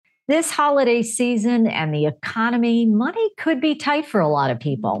This holiday season and the economy, money could be tight for a lot of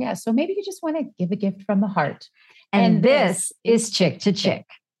people. Yeah. So maybe you just want to give a gift from the heart. And this is Chick to Chick.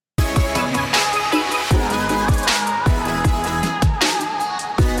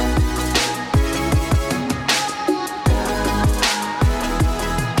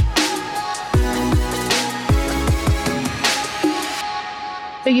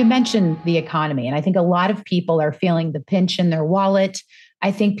 So you mentioned the economy, and I think a lot of people are feeling the pinch in their wallet.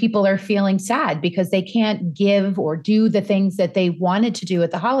 I think people are feeling sad because they can't give or do the things that they wanted to do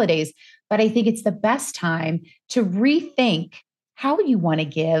at the holidays. But I think it's the best time to rethink how you want to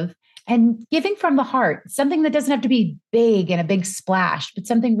give, and giving from the heart, something that doesn't have to be big and a big splash, but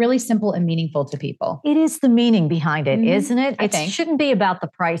something really simple and meaningful to people. It is the meaning behind it, isn't it? I It think. shouldn't be about the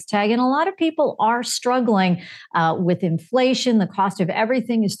price tag. And a lot of people are struggling with inflation. The cost of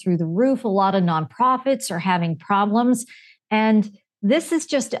everything is through the roof. A lot of nonprofits are having problems. And this is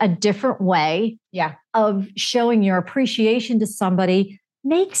just a different way of showing your appreciation to somebody.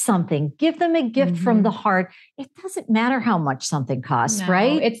 Make something, give them a gift from the heart. It doesn't matter how much something costs,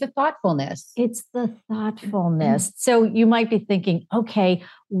 right? It's the thoughtfulness. It's the thoughtfulness. So you might be thinking, okay,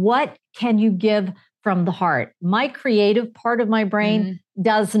 what can you give from the heart? My creative part of my brain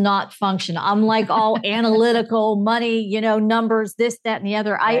does not function. I'm like all analytical, money, numbers, this, that, and the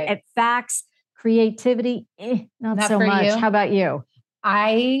other. At facts, creativity, not so much. You. How about you?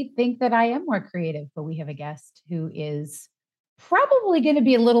 I think that I am more creative, but we have a guest who is probably going to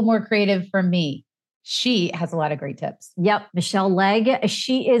be a little more creative from me. She has a lot of great tips. Yep. Michelle Legg.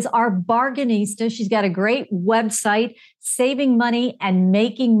 She is our bargainista. She's got a great website, Saving Money and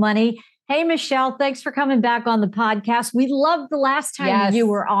Making Money. Hey, Michelle, thanks for coming back on the podcast. We loved the last time you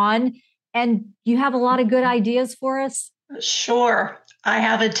were on, and you have a lot of good ideas for us. Sure. I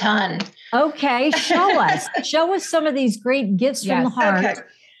have a ton. Okay. Show us. Show us some of these great gifts from the heart. Okay.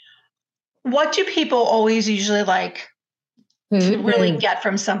 What do people always usually like to really get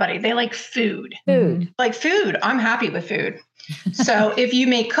from somebody? They like food. Like food. I'm happy with food. So if you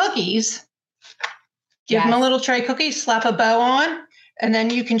make cookies, give them a little tray cookie, slap a bow on, and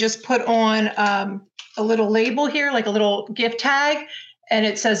then you can just put on a little label here, like a little gift tag, and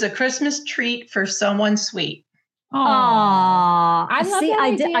it says a Christmas treat for someone sweet. Oh, I love that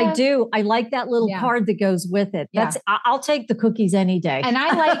idea. I do. I like that little card that goes with it. I'll take the cookies any day. And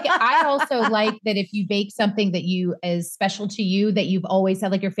I also like that if you bake something that is special to you, that you've always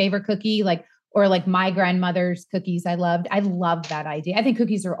had, like your favorite cookie, or like my grandmother's cookies. I love that idea. I think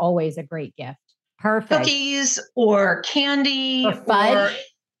cookies are always a great gift. Perfect. Cookies or candy or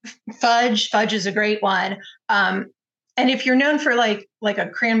fudge. Fudge is a great one. And if you're known for like a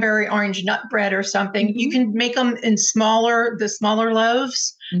cranberry orange nut bread or something, you can make them in the smaller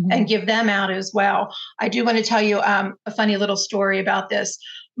loaves and give them out as well. I do want to tell you a funny little story about this.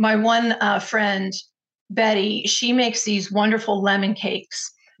 My one friend, Betty, she makes these wonderful lemon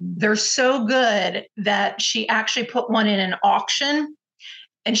cakes. They're so good that she actually put one in an auction,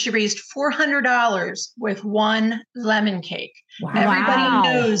 and she raised $400 with one lemon cake. Wow. Everybody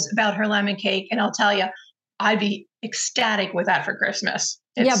knows about her lemon cake. And I'll tell you, I'd be ecstatic with that for Christmas.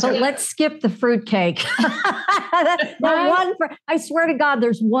 But let's skip the fruit cake. I swear to God,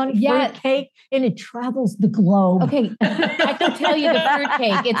 there's one fruit cake and it travels the globe. Okay. I can tell you the fruit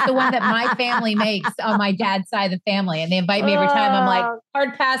cake. It's the one that my family makes on my dad's side of the family. And they invite me every time. I'm like,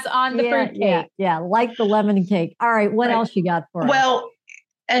 hard pass on the fruit cake. Yeah. Like the lemon cake. All right. What else you got for us? Well,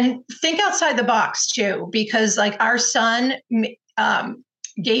 and think outside the box too, because like our son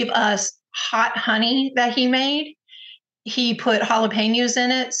gave us hot honey that he made. He put jalapenos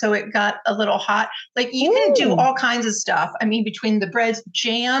in it, so it got a little hot. Like you can do all kinds of stuff. I mean, between the breads,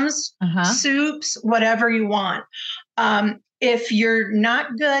 jams, soups, whatever you want. If you're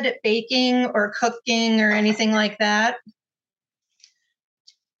not good at baking or cooking or anything like that,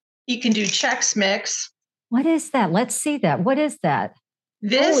 you can do Chex Mix. What is that? Let's see that. What is that?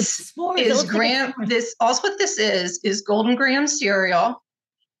 This is Graham. What this is Golden Graham cereal,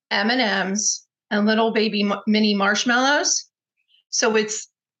 M&Ms, and little baby mini marshmallows. So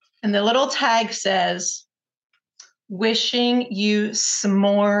and the little tag says, wishing you some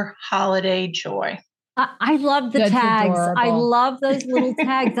more holiday joy. I love the That's tags. adorable. I love those little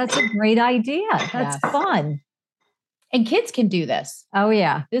tags. That's a great idea. That's fun. And kids can do this. Oh,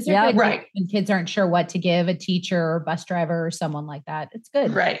 yeah. These are good right. when kids aren't sure what to give a teacher or bus driver or someone like that. It's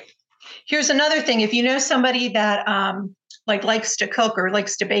good. Right. Here's another thing. If you know somebody that likes to cook or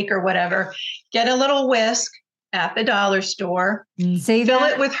likes to bake or whatever, get a little whisk at the dollar store, fill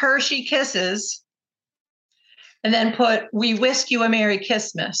it with Hershey Kisses, and then put, "We whisk you a Merry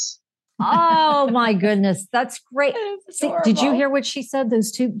Christmas." Oh my goodness. That's great. See, did you adorable. hear what she said?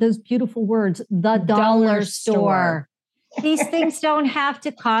 Those beautiful words, the dollar store. These things don't have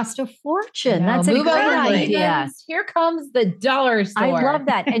to cost a fortune. No, That's a move great over, idea. heathens. Here comes the dollar store. I love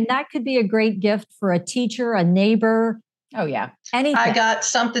that. And that could be a great gift for a teacher, a neighbor, Oh, yeah. anything. I got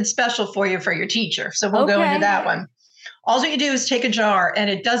something special for you for your teacher. So we'll go into that one. All you do is take a jar, and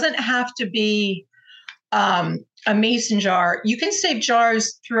it doesn't have to be a mason jar. You can save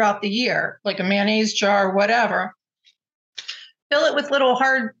jars throughout the year, like a mayonnaise jar, whatever. Fill it with little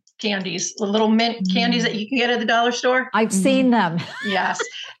hard candies, the little mint candies that you can get at the dollar store. I've seen them. Yes.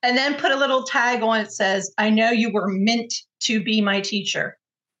 And then put a little tag on it that says, I know you were meant to be my teacher.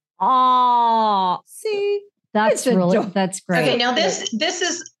 Oh, See? that's that's great. Okay, now this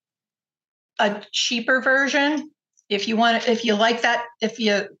is a cheaper version. If you like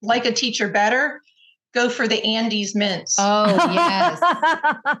a teacher better, go for the Andes mints. Oh, yes.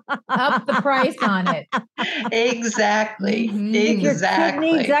 Up the price on it. Exactly. If your kid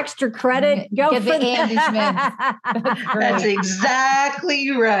Exactly. needs extra credit, go Get for the Andes That's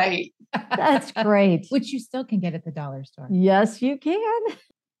exactly right. That's great. Which you still can get at the dollar store. Yes, you can.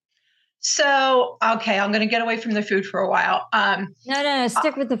 So, okay, I'm going to get away from the food for a while. No,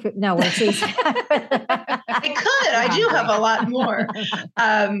 stick with the food. No, we're teasing. I could. I do have a lot more.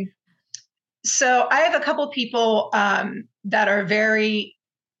 So I have a couple people that are very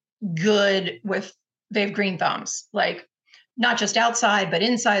good with, they have green thumbs, like not just outside, but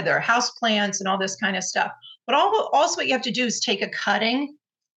inside their house plants and all this kind of stuff. But also what you have to do is take a cutting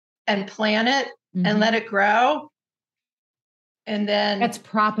and plant it and let it grow. And then That's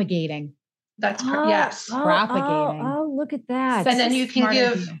propagating. that's, yes. Propagating. Oh, look at that. And then you can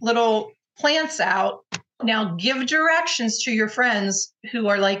give little plants out. Now give directions to your friends who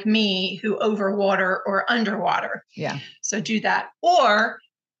are like me, who overwater or underwater. Yeah. So do that. Or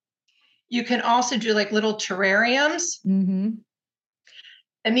you can also do like little terrariums. Mm-hmm.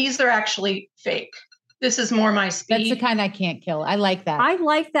 And these are actually fake. This is more my speed. That's the kind I can't kill. I like that. I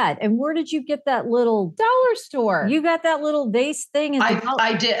like that. And where did you get that little dollar store? You got that little vase thing?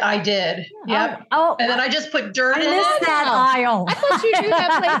 I did. Yep. Oh, and then I just put dirt in missed it. that aisle. I thought you knew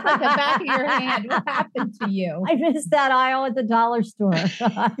that place like the back of your hand. What happened to you? I missed that aisle at the dollar store.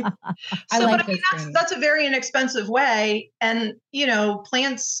 That's a very inexpensive way. And,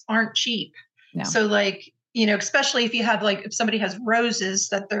 plants aren't cheap. No. So especially if you have if somebody has roses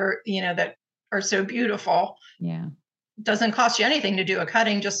that they're, that are so beautiful. Yeah. It doesn't cost you anything to do a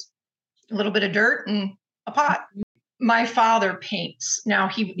cutting, just a little bit of dirt and a pot. My father paints. Now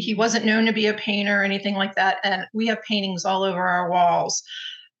he wasn't known to be a painter or anything like that. And we have paintings all over our walls.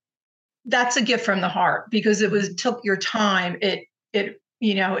 That's a gift from the heart because it took your time. It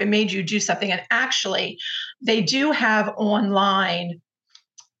made you do something. And actually they do have online,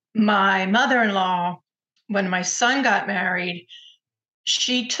 my mother-in-law, when my son got married,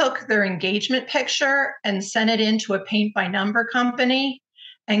 she took their engagement picture and sent it into a paint by number company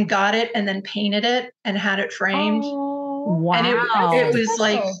and got it and then painted it and had it framed. Oh, wow. And it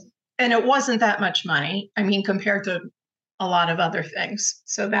was and it wasn't that much money. I mean, compared to a lot of other things.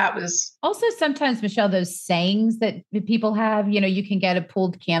 So that was also sometimes, Michelle, those sayings that people have, you can get a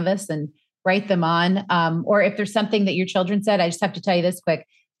pulled canvas and write them on. Or if there's something that your children said, I just have to tell you this quick.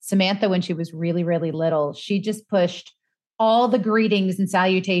 Samantha, when she was really, really little, she just pushed all the greetings and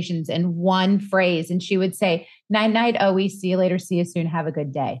salutations in one phrase. And she would say, night, night, Owie, see you later, see you soon, have a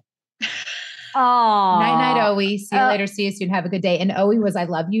good day. Oh, night, night, Owie, see you later, see you soon, have a good day. And Owie was, I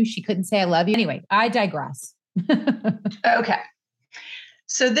love you. She couldn't say I love you. Anyway, I digress. Okay.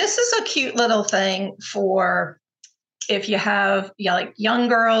 So this is a cute little thing for if you have young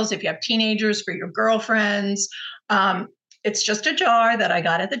girls, if you have teenagers, for your girlfriends. It's just a jar that I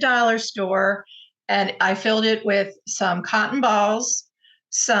got at the dollar store. And I filled it with some cotton balls,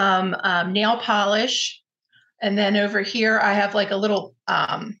 some nail polish. And then over here, I have a little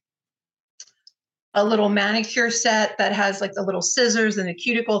manicure set that has the little scissors and the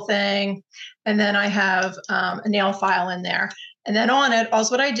cuticle thing. And then I have a nail file in there. And then on it,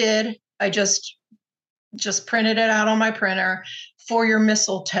 also what I did, I just printed it out on my printer for your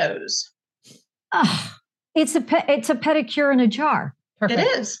mistletoes. Oh, it's a pedicure in a jar. Perfect.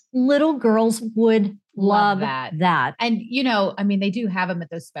 It is. Little girls would love that. And, they do have them at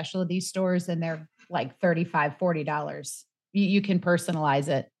those specialty stores and they're like $35, $40. You can personalize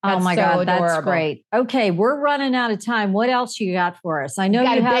it. Oh my God, that's great. Okay, we're running out of time. What else you got for us? I know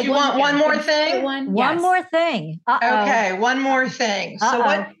you have. You want one more thing? One more thing. Okay, one more thing.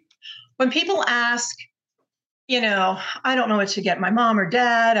 So when people ask, I don't know what to get my mom or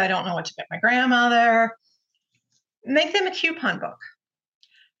dad, I don't know what to get my grandmother, make them a coupon book.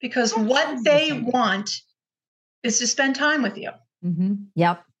 because what they want is to spend time with you. Mm-hmm.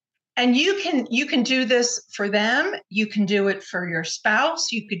 Yep. And you can do this for them. You can do it for your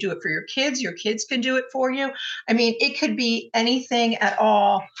spouse. You could do it for your kids. Your kids can do it for you. I mean, it could be anything at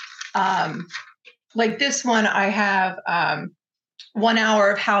all. Like this one, I have 1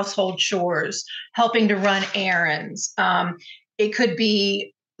 hour of household chores, helping to run errands. It could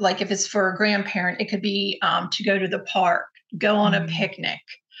be like if it's for a grandparent, it could be to go to the park, go on a picnic,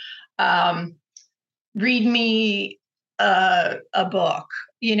 read me a book.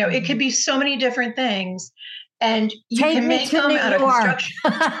 You know, it could be so many different things. And you can make them out of construction.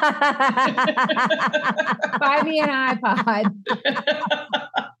 Buy me an iPod.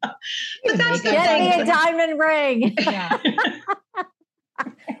 But that's get me a diamond ring. Yeah.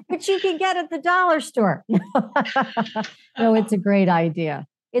 But you can get at the dollar store. No, it's a great idea.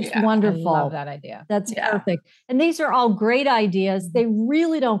 It's wonderful. I love that idea. That's perfect. And these are all great ideas. They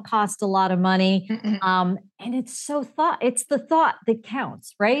really don't cost a lot of money. And it's it's the thought that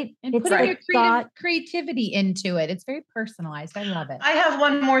counts, right? And it's putting your creativity into it. It's very personalized. I love it. I have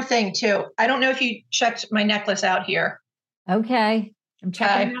one more thing too. I don't know if you checked my necklace out here. Okay. I'm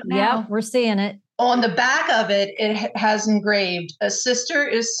checking it out now. Yep, we're seeing it. On the back of it, it has engraved, "A sister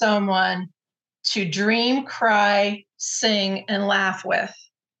is someone to dream, cry, sing, and laugh with."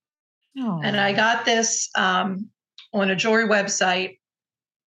 Oh. And I got this on a jewelry website,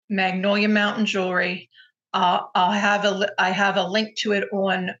 Magnolia Mountain Jewelry. I have a link to it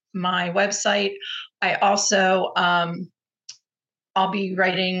on my website. I also I'll be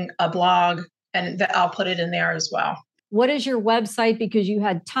writing a blog, and I'll put it in there as well. What is your website? Because you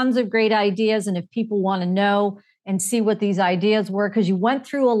had tons of great ideas, and if people want to know and see what these ideas were, because you went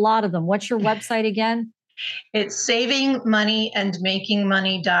through a lot of them. What's your website again? It's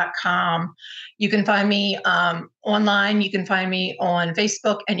savingmoneyandmakingmoney.com. You can find me online. You can find me on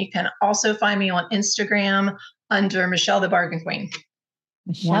Facebook, and you can also find me on Instagram under Michelle the Bargain Queen.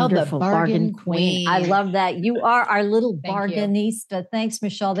 Michelle the Bargain Queen. I love that. You are our little bargainista. Thanks,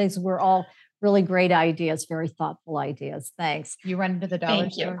 Michelle. These were all really great ideas, very thoughtful ideas. Thanks. You run into the dollar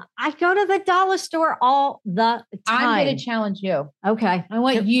store? I go to the dollar store all the time. I'm going to challenge you. Okay. I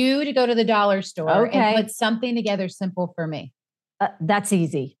want you to go to the dollar store and put something together simple for me. That's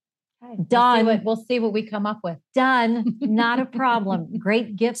easy. Okay. Done. We'll see what we come up with. Done. Not a problem.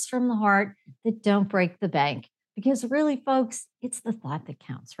 Great gifts from the heart that don't break the bank. Because really, folks, it's the thought that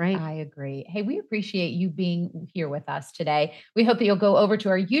counts, right? I agree. Hey, we appreciate you being here with us today. We hope that you'll go over to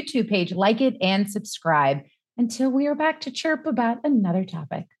our YouTube page, like it, and subscribe until we are back to chirp about another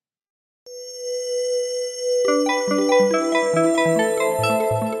topic.